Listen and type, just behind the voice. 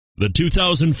The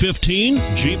 2015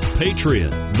 Jeep Patriot.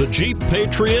 The Jeep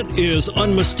Patriot is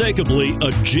unmistakably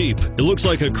a Jeep. It looks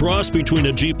like a cross between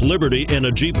a Jeep Liberty and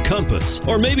a Jeep Compass,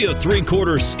 or maybe a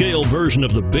 3/4 scale version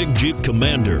of the big Jeep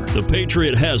Commander. The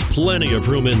Patriot has plenty of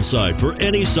room inside for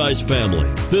any size family.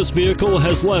 This vehicle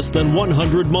has less than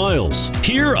 100 miles.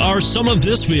 Here are some of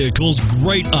this vehicle's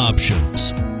great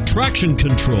options: traction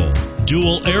control,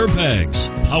 dual airbags,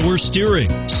 power steering,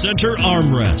 center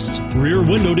armrest, rear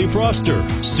window defroster,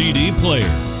 CD player,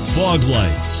 fog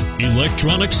lights,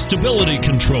 electronic stability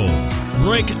control,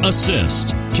 brake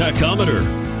assist, tachometer.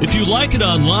 If you like it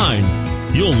online,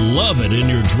 you'll love it in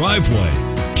your driveway.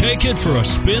 Take it for a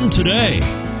spin today.